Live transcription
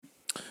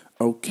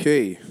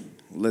Okay,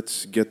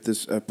 let's get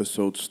this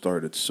episode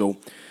started. So,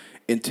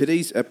 in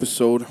today's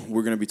episode,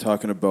 we're going to be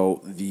talking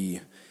about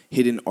the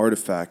hidden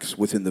artifacts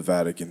within the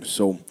Vatican.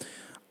 So,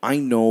 I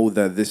know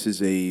that this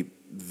is a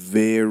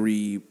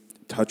very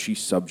touchy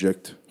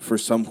subject for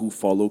some who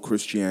follow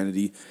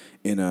Christianity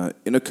in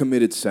a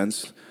committed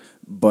sense,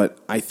 but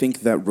I think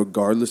that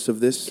regardless of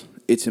this,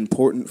 it's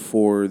important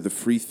for the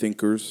free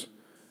thinkers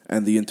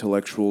and the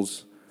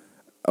intellectuals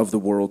of the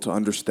world to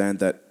understand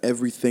that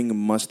everything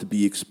must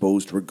be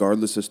exposed,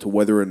 regardless as to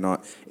whether or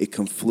not it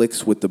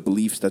conflicts with the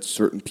beliefs that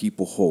certain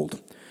people hold.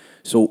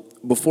 So,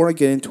 before I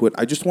get into it,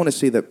 I just want to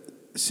say that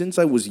since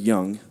I was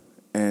young,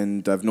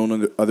 and I've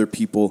known other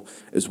people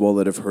as well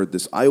that have heard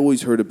this, I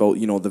always heard about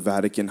the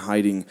Vatican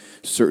hiding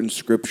certain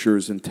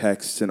scriptures and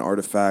texts and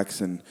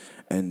artifacts and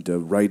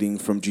writing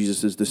from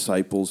Jesus'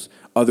 disciples,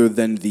 other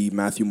than the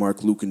Matthew,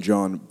 Mark, Luke, and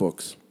John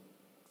books.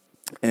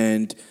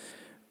 And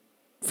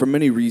for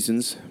many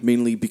reasons,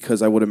 mainly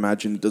because I would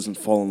imagine it doesn't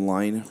fall in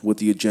line with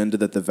the agenda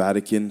that the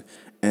Vatican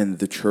and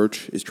the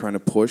Church is trying to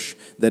push,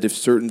 that if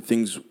certain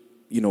things,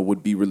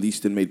 would be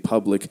released and made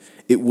public,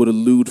 it would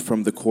elude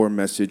from the core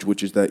message,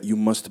 which is that you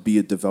must be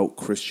a devout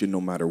Christian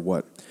no matter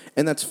what.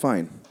 And that's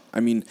fine.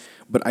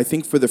 But I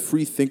think for the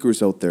free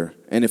thinkers out there,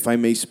 and if I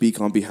may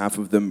speak on behalf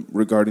of them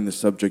regarding the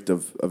subject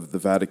of the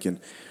Vatican,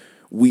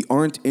 we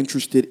aren't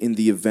interested in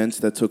the events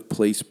that took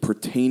place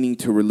pertaining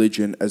to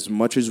religion as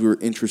much as we're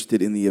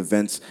interested in the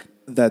events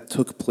that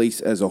took place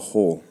as a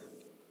whole.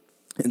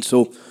 And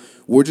so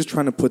we're just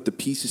trying to put the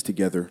pieces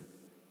together,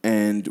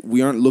 and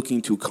we aren't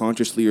looking to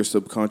consciously or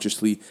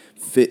subconsciously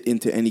fit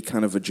into any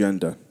kind of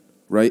agenda,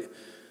 right?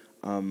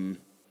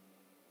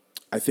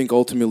 I think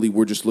ultimately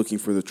we're just looking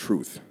for the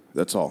truth.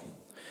 That's all.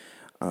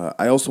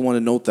 I also want to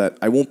note that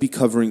I won't be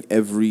covering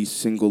every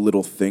single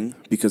little thing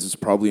because it's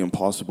probably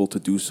impossible to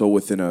do so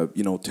within a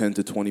 10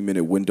 to 20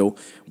 minute window.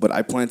 But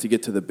I plan to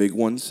get to the big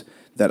ones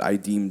that I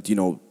deemed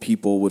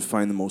people would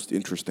find the most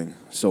interesting.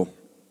 So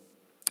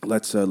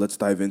let's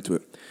dive into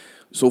it.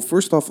 So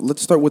first off,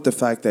 let's start with the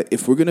fact that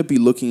if we're going to be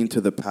looking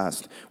into the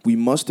past, we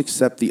must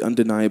accept the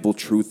undeniable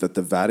truth that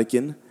the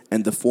Vatican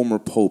and the former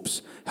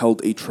popes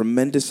held a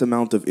tremendous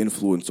amount of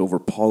influence over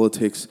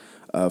politics,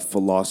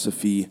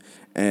 philosophy,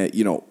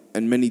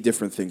 and many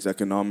different things,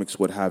 economics,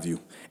 what have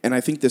you. And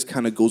I think this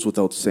kind of goes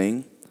without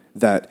saying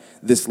that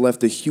this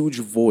left a huge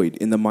void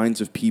in the minds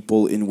of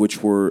people in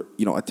which were,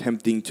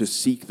 attempting to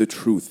seek the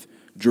truth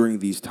during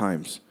these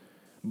times.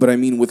 But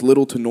with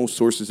little to no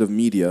sources of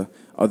media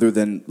other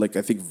than, I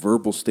think,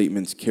 verbal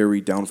statements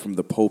carried down from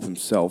the Pope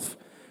himself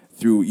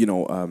through,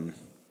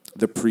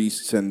 the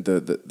priests and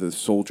the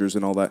soldiers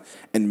and all that,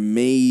 and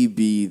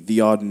maybe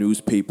the odd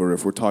newspaper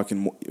if we're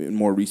talking in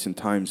more recent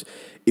times,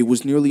 it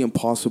was nearly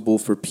impossible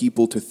for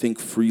people to think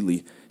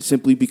freely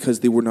simply because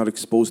they were not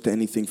exposed to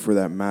anything for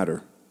that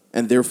matter.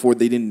 And therefore,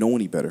 they didn't know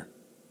any better,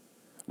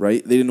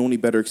 right? They didn't know any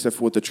better except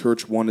for what the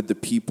church wanted the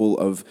people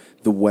of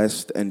the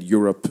West and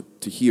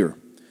Europe to hear.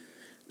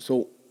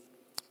 So,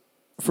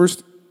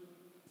 first,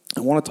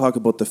 I want to talk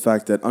about the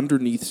fact that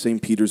underneath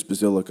St. Peter's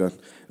Basilica,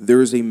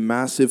 there is a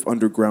massive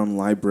underground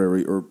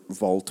library or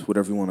vault,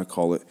 whatever you want to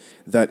call it,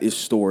 that is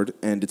stored,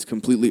 and it's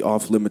completely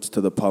off limits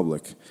to the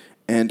public.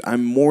 And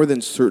I'm more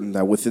than certain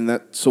that within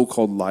that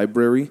so-called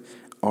library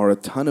are a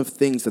ton of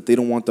things that they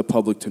don't want the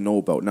public to know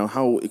about. Now,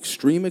 how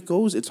extreme it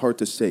goes, it's hard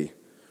to say,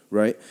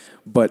 right?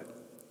 But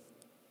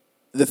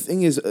the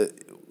thing is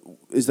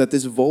that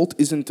this vault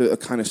isn't a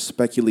kind of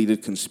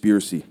speculated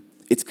conspiracy.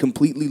 It's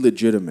completely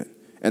legitimate.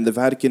 And the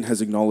Vatican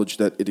has acknowledged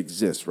that it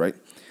exists, right?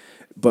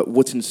 But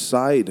what's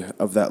inside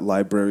of that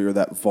library or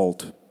that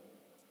vault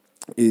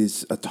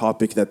is a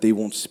topic that they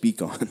won't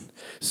speak on.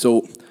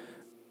 So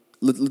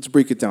let's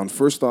break it down.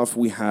 First off,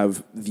 we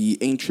have the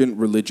ancient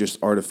religious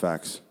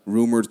artifacts,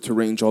 rumored to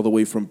range all the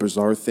way from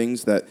bizarre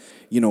things that,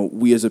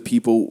 we as a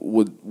people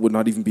would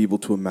not even be able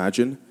to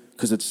imagine,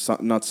 because it's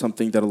not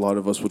something that a lot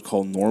of us would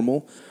call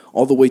normal,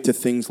 all the way to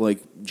things like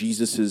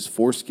Jesus's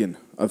foreskin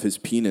of his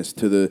penis,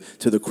 to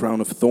the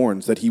crown of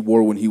thorns that he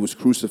wore when he was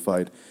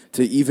crucified,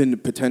 to even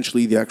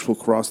potentially the actual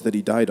cross that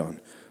he died on.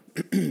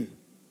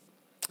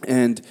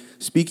 And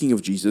speaking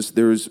of Jesus,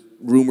 there is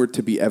rumored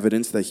to be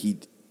evidence that he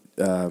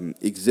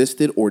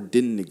existed or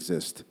didn't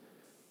exist,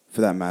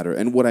 for that matter.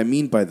 And what I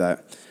mean by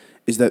that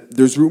is that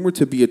there's rumored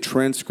to be a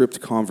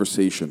transcript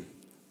conversation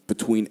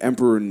between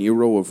Emperor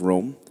Nero of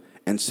Rome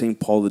and St.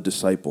 Paul the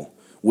disciple,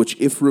 which,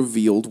 if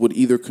revealed, would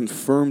either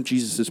confirm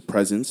Jesus'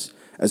 presence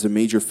as a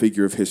major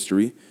figure of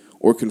history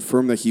or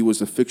confirm that he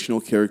was a fictional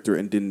character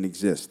and didn't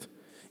exist.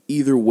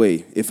 Either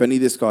way, if any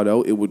of this got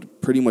out, it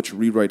would pretty much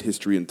rewrite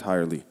history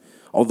entirely.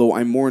 Although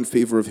I'm more in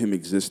favor of him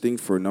existing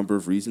for a number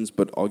of reasons,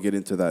 but I'll get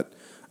into that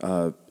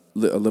a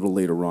little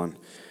later on.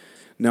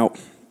 Now,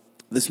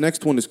 this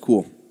next one is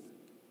cool.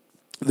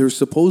 There's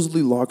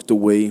supposedly locked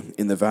away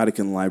in the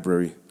Vatican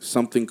library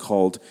something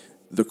called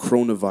the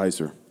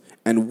chronovisor.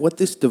 And what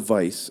this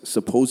device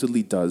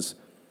supposedly does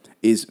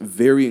is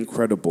very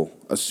incredible,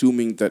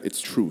 assuming that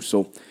it's true.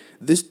 So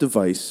this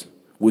device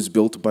was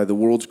built by the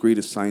world's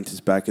greatest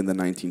scientists back in the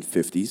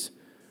 1950s,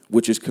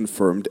 which is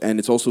confirmed, and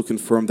it's also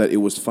confirmed that it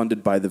was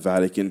funded by the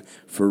Vatican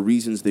for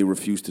reasons they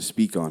refuse to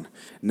speak on.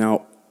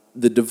 Now,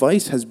 the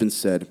device has been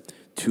said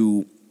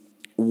to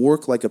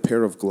work like a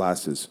pair of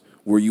glasses,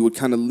 where you would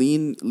kind of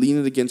lean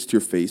it against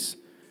your face,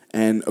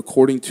 and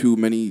according to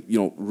many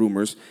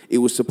rumors, it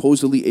was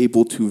supposedly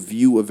able to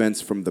view events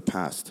from the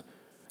past.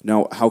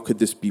 Now, how could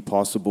this be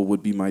possible?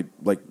 Would be my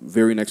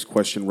very next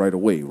question right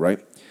away, right?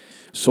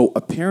 So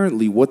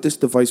apparently, what this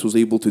device was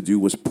able to do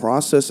was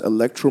process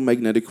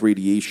electromagnetic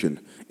radiation,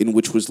 in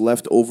which was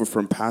left over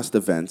from past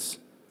events,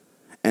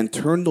 and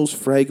turn those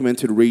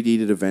fragmented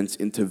radiated events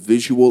into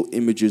visual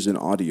images and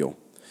audio.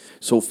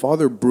 So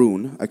Father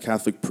Brune, a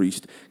Catholic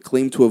priest,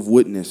 claimed to have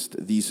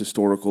witnessed these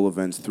historical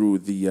events through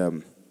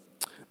the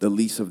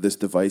lease of this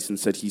device, and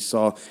said he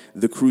saw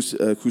the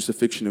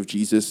crucifixion of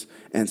Jesus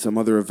and some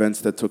other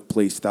events that took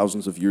place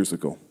thousands of years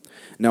ago.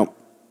 Now,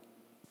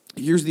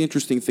 here's the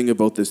interesting thing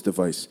about this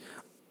device.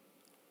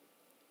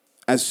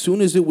 As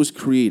soon as it was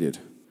created,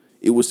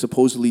 it was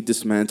supposedly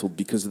dismantled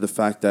because of the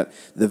fact that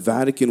the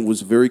Vatican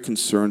was very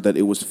concerned that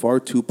it was far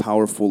too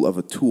powerful of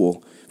a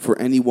tool for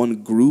any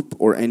one group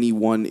or any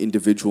one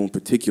individual in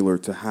particular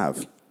to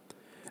have.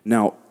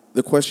 Now,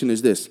 the question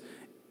is this.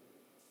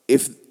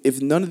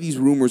 If none of these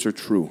rumors are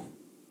true,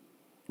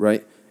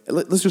 right?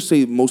 Let's just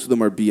say most of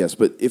them are BS,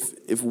 but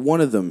if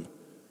one of them,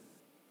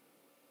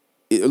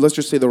 let's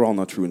just say they're all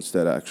not true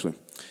instead, actually.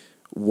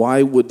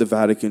 Why would the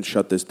Vatican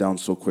shut this down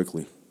so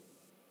quickly?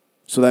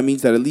 So that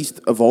means that at least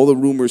of all the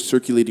rumors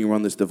circulating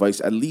around this device,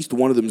 at least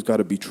one of them's got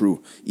to be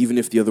true, even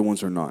if the other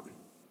ones are not.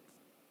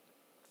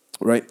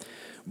 Right?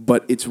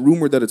 But it's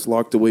rumored that it's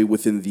locked away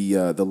within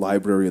the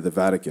library of the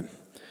Vatican.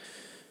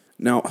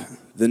 Now,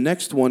 the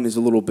next one is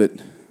a little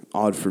bit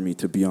odd for me,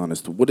 to be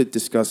honest. What it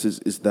discusses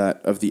is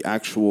that of the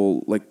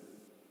actual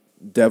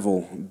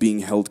devil being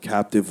held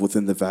captive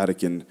within the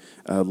Vatican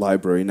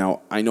library.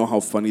 Now, I know how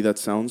funny that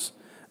sounds,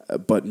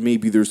 but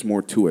maybe there's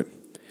more to it.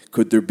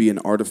 Could there be an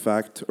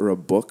artifact or a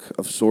book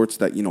of sorts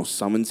that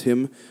summons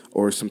him,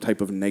 or some type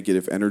of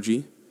negative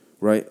energy?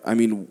 Right? I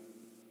mean,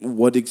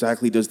 what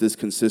exactly does this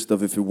consist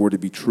of if it were to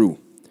be true?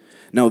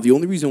 Now, the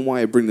only reason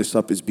why I bring this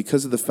up is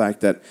because of the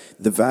fact that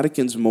the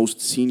Vatican's most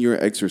senior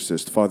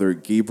exorcist, Father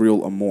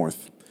Gabriel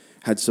Amorth,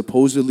 had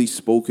supposedly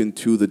spoken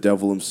to the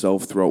devil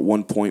himself throughout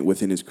one point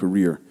within his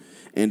career.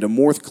 And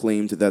Amorth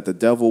claimed that the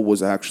devil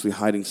was actually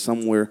hiding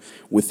somewhere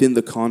within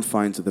the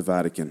confines of the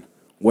Vatican.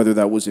 Whether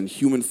that was in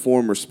human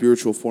form or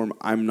spiritual form,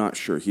 I'm not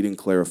sure. He didn't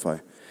clarify.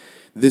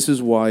 This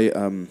is why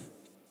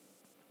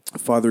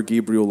Father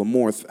Gabriel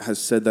Amorth has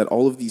said that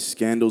all of these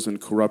scandals and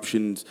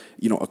corruptions,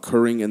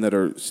 occurring and that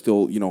are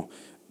still,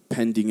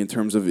 pending in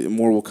terms of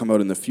more will come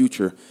out in the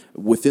future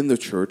within the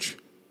church,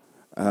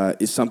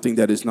 is something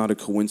that is not a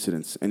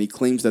coincidence. And he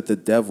claims that the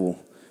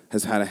devil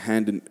has had a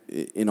hand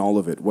in all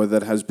of it, whether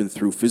that has been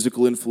through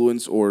physical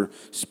influence or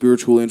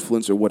spiritual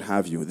influence or what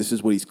have you. This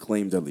is what he's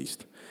claimed, at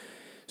least.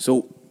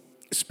 So,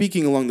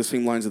 speaking along the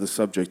same lines of the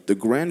subject, the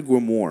Grand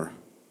Grimoire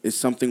is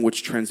something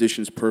which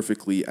transitions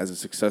perfectly as a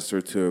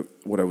successor to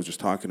what I was just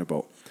talking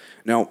about.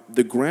 Now,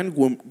 the Grand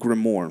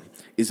Grimoire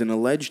is an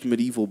alleged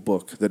medieval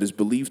book that is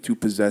believed to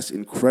possess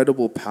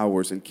incredible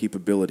powers and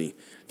capability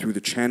through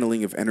the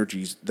channeling of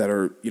energies that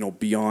are,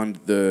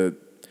 beyond the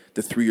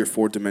 3 or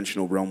 4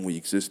 dimensional realm we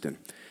exist in.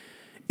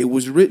 It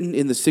was written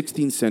in the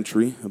 16th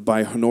century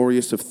by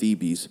Honorius of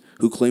Thebes,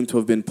 who claimed to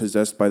have been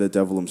possessed by the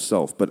devil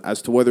himself. But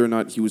as to whether or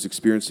not he was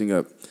experiencing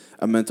a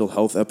mental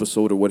health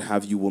episode or what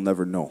have you, we'll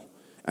never know.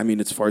 I mean,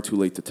 it's far too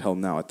late to tell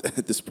now at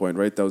this point,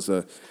 right? That was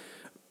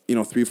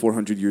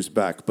 300-400 years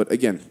back. But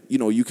again,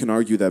 you can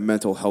argue that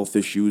mental health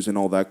issues and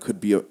all that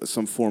could be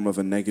some form of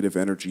a negative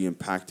energy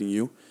impacting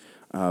you.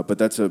 But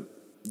that's a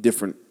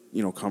different,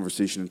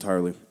 conversation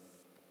entirely.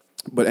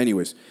 But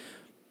anyways,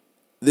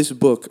 this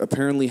book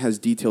apparently has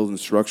detailed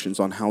instructions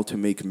on how to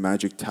make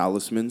magic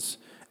talismans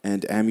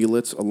and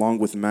amulets, along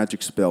with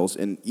magic spells,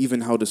 and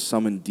even how to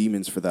summon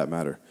demons for that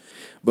matter.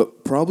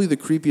 But probably the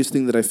creepiest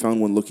thing that I found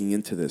when looking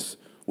into this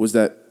was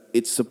that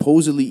it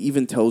supposedly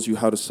even tells you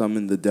how to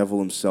summon the devil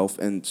himself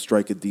and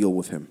strike a deal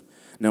with him.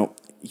 Now,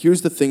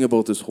 here's the thing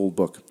about this whole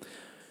book.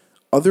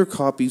 Other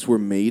copies were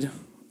made,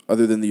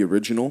 other than the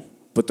original,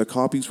 but the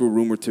copies were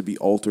rumored to be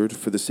altered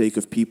for the sake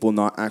of people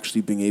not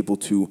actually being able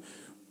to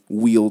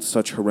wield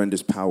such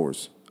horrendous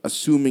powers,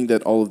 assuming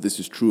that all of this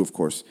is true, of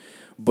course.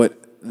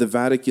 But the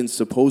Vatican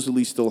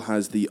supposedly still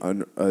has the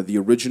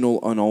original,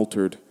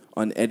 unaltered,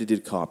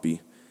 unedited copy,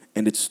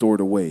 and it's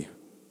stored away.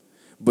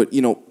 But,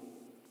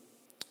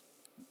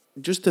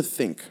 just to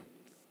think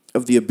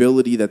of the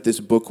ability that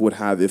this book would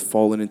have if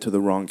fallen into the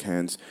wrong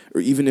hands,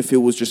 or even if it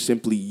was just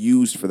simply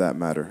used for that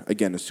matter,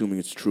 again, assuming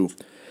it's true,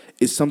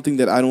 is something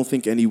that I don't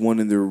think anyone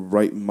in their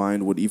right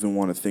mind would even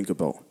want to think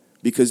about.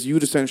 Because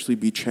you'd essentially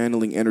be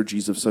channeling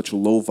energies of such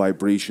low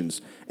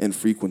vibrations and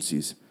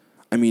frequencies.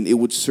 I mean, it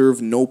would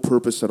serve no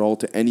purpose at all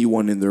to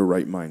anyone in their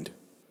right mind.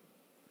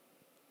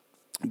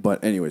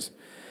 But anyways,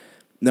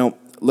 now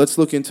let's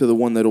look into the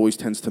one that always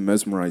tends to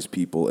mesmerize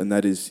people, and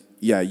that is,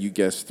 yeah, you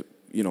guessed,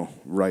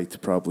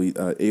 right, probably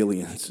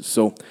aliens.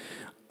 So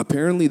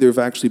Apparently, there have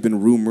actually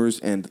been rumors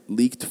and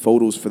leaked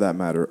photos, for that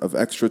matter, of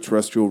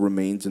extraterrestrial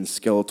remains and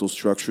skeletal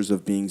structures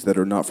of beings that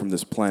are not from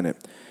this planet.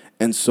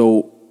 And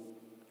so,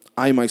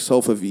 I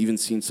myself have even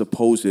seen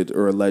supposed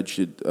or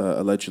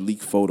alleged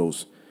leaked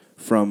photos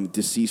from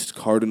deceased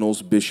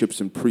cardinals, bishops,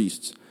 and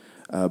priests,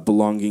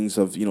 belongings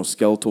of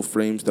skeletal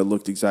frames that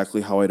looked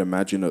exactly how I'd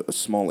imagine a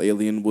small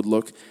alien would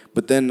look.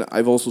 But then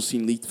I've also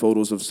seen leaked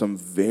photos of some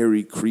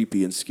very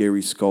creepy and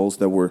scary skulls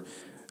that were,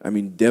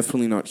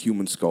 definitely not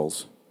human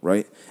skulls,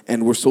 right?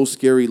 And were so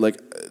scary, like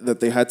that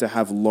they had to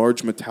have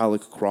large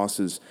metallic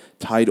crosses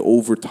tied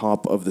over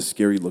top of the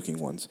scary-looking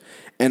ones.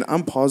 And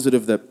I'm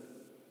positive that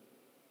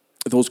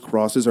those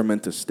crosses are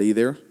meant to stay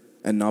there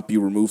and not be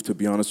removed, to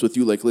be honest with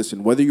you. Like,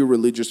 listen, whether you're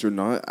religious or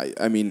not,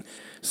 I mean,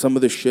 some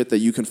of the shit that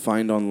you can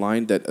find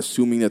online that,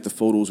 assuming that the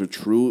photos are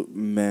true,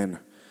 man,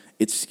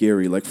 it's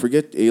scary. Like,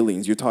 forget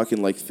aliens. You're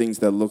talking, like, things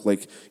that look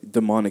like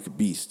demonic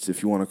beasts,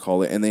 if you want to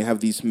call it. And they have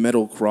these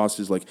metal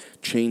crosses, like,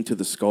 chained to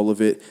the skull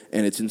of it,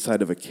 and it's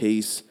inside of a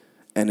case.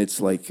 And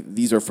it's like,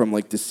 these are from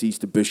like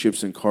deceased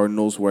bishops and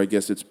cardinals, where I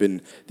guess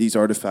these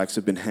artifacts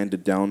have been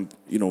handed down,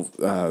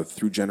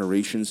 through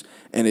generations.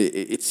 And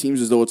it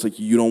seems as though it's like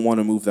you don't want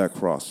to move that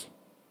cross,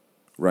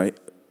 right?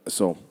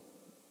 So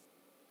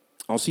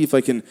I'll see if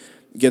I can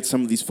get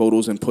some of these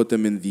photos and put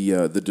them in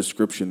the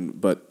description.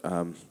 But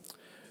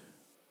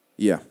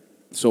yeah.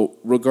 So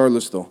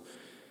regardless, though,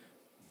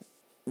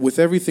 with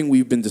everything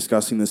we've been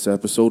discussing this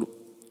episode,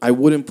 I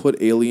wouldn't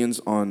put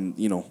aliens on,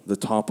 the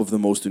top of the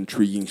most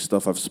intriguing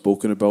stuff I've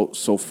spoken about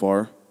so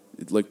far,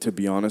 like, to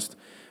be honest.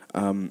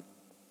 And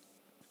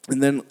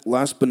then,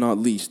 last but not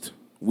least,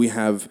 we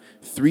have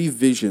 3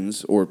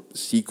 visions, or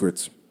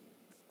secrets,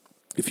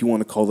 if you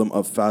want to call them,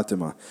 of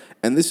Fatima.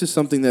 And this is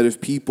something that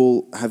if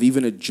people have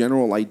even a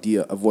general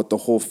idea of what the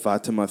whole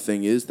Fatima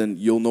thing is, then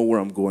you'll know where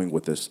I'm going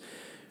with this.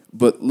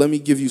 But let me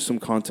give you some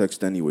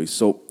context anyway.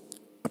 So,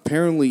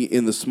 apparently,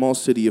 in the small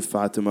city of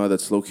Fatima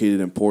that's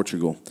located in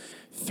Portugal,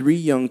 3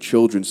 young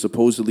children,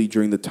 supposedly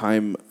during the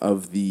time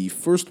of the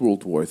First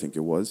World War, I think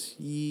it was.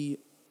 Yeah,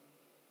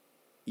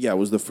 it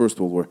was the First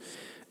World War.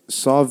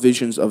 Saw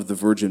visions of the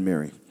Virgin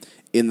Mary.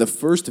 In the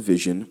first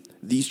vision,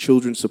 these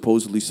children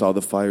supposedly saw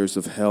the fires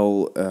of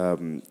hell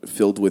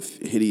filled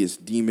with hideous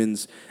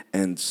demons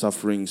and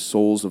suffering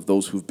souls of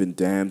those who've been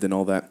damned and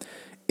all that.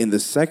 In the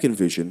second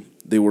vision,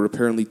 they were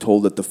apparently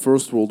told that the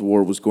First World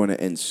War was going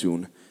to end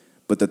soon,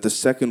 but that the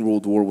Second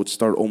World War would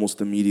start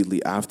almost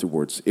immediately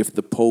afterwards if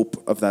the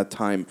Pope of that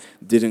time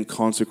didn't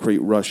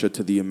consecrate Russia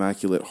to the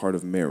Immaculate Heart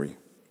of Mary.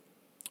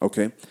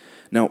 Okay?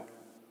 Now,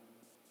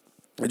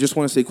 I just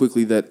want to say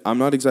quickly that I'm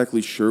not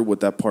exactly sure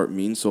what that part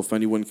means, so if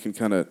anyone can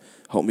kind of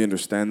help me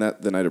understand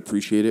that, then I'd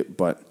appreciate it.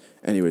 But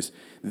anyways,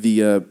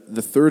 the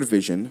third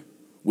vision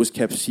was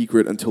kept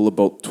secret until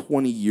about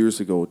 20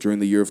 years ago, during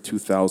the year of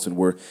 2000,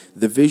 where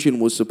the vision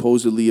was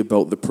supposedly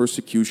about the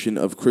persecution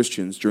of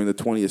Christians during the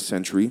 20th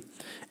century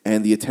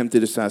and the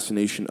attempted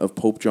assassination of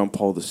Pope John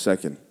Paul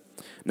II.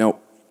 Now,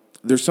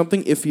 there's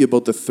something iffy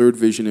about the third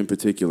vision in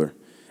particular.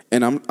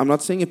 And I'm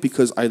not saying it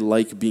because I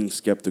like being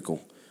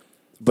skeptical,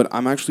 but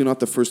I'm actually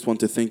not the first one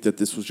to think that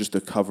this was just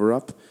a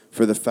cover-up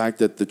for the fact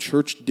that the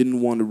church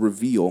didn't want to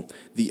reveal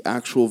the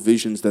actual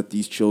visions that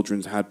these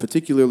children had,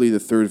 particularly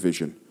the third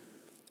vision.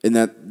 And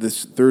that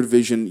this third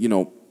vision,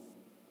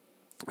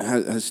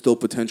 has still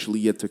potentially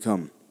yet to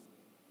come.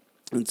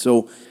 And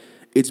so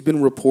it's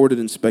been reported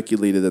and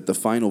speculated that the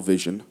final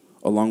vision,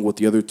 along with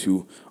the other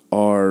 2,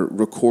 are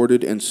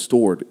recorded and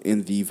stored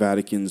in the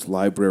Vatican's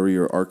library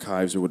or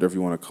archives or whatever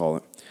you want to call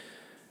it.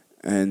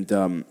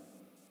 And,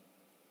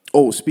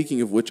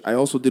 speaking of which, I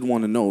also did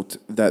want to note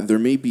that there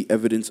may be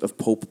evidence of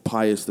Pope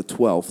Pius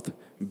XII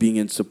being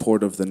in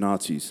support of the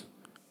Nazis.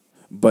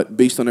 But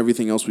based on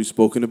everything else we've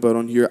spoken about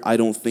on here, I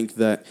don't think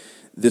that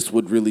this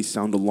would really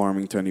sound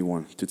alarming to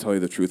anyone, to tell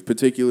you the truth.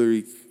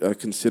 Particularly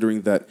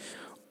considering that,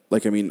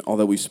 all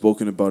that we've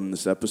spoken about in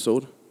this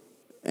episode,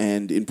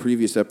 and in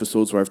previous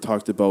episodes where I've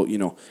talked about,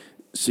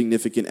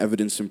 significant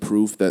evidence and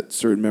proof that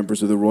certain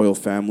members of the royal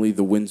family,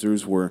 the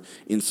Windsors, were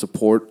in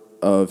support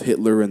of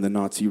Hitler and the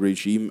Nazi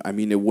regime.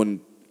 It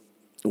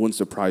wouldn't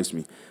surprise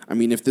me.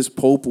 If this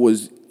Pope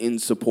was in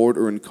support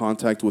or in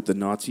contact with the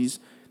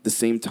Nazis, the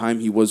same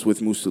time he was with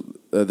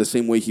the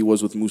same way he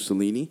was with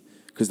Mussolini,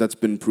 because that's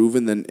been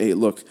proven, then hey,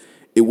 look,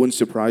 it wouldn't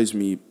surprise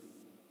me,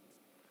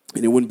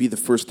 and it wouldn't be the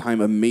first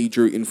time a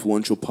major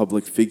influential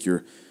public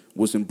figure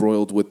was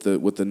embroiled with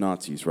the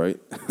Nazis, right?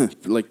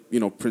 Like,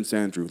 Prince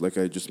Andrew, like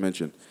I just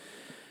mentioned.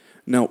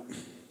 Now,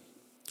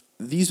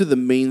 these are the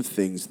main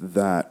things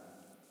that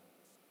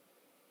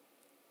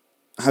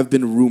have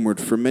been rumored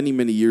for many,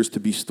 many years to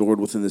be stored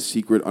within the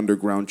secret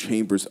underground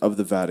chambers of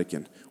the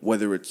Vatican,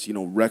 whether it's,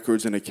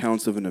 records and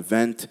accounts of an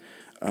event,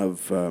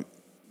 of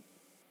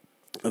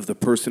the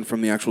person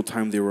from the actual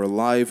time they were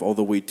alive, all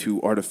the way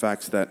to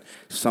artifacts that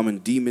summon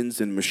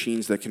demons and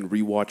machines that can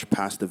rewatch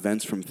past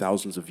events from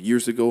thousands of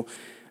years ago.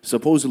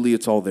 Supposedly,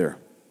 it's all there.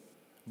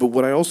 But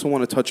what I also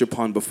want to touch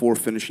upon before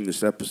finishing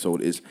this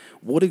episode is,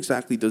 what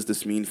exactly does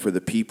this mean for the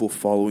people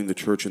following the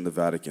church in the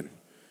Vatican?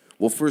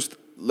 Well, first,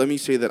 let me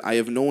say that I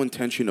have no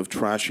intention of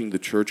trashing the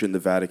church and the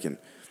Vatican,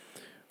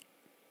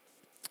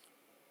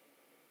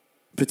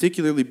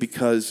 particularly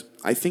because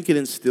I think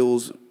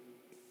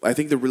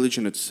the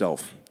religion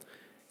itself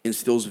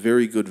instills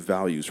very good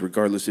values,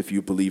 regardless if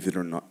you believe it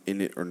or not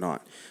in it or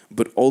not.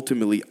 But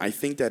ultimately, I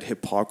think that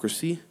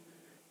hypocrisy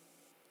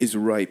is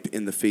ripe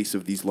in the face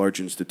of these large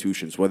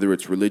institutions, whether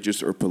it's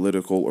religious or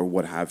political or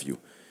what have you.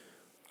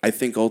 I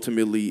think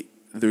ultimately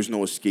there's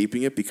no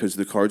escaping it because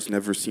the cards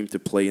never seem to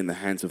play in the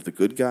hands of the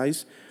good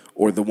guys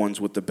or the ones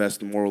with the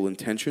best moral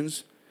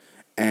intentions.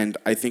 And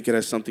I think it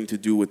has something to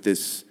do with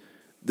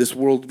this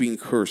world being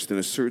cursed in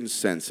a certain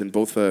sense, in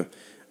both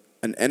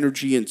an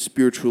energy and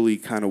spiritually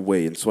kind of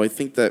way. And so I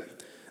think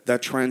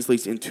that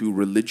translates into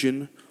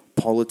religion,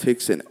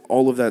 politics, and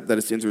all of that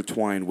is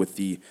intertwined with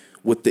the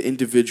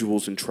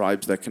individuals and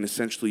tribes that can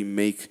essentially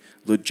make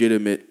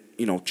legitimate,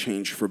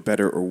 change for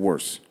better or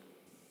worse.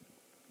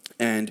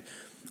 And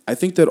I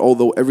think that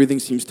although everything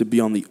seems to be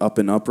on the up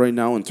and up right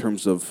now in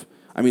terms of,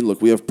 I mean, look,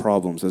 we have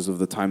problems as of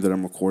the time that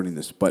I'm recording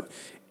this, but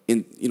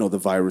in, the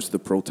virus, the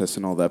protests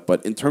and all that,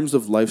 but in terms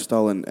of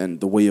lifestyle and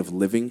the way of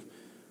living,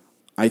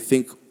 I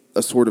think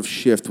a sort of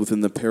shift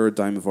within the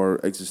paradigm of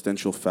our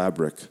existential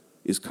fabric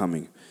is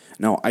coming.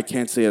 Now, I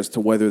can't say as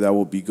to whether that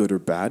will be good or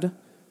bad,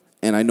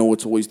 and I know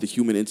it's always the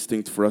human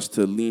instinct for us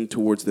to lean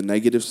towards the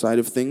negative side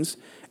of things,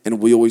 and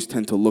we always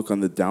tend to look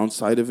on the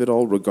downside of it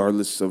all,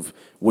 regardless of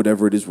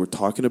whatever it is we're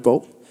talking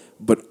about.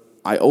 But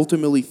I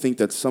ultimately think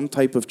that some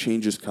type of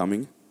change is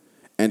coming,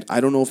 and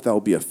I don't know if that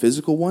will be a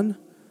physical one,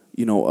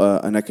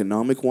 an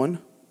economic one,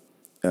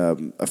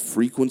 a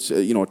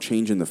frequency, a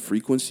change in the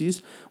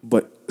frequencies,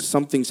 but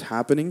something's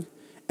happening,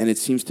 and it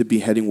seems to be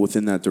heading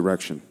within that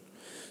direction.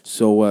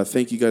 So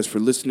thank you guys for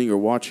listening or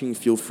watching.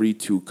 Feel free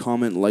to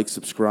comment, like,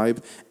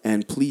 subscribe,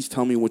 and please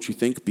tell me what you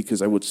think,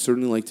 because I would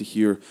certainly like to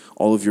hear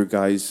all of your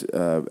guys'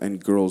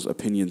 and girls'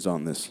 opinions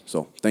on this.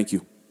 So thank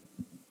you.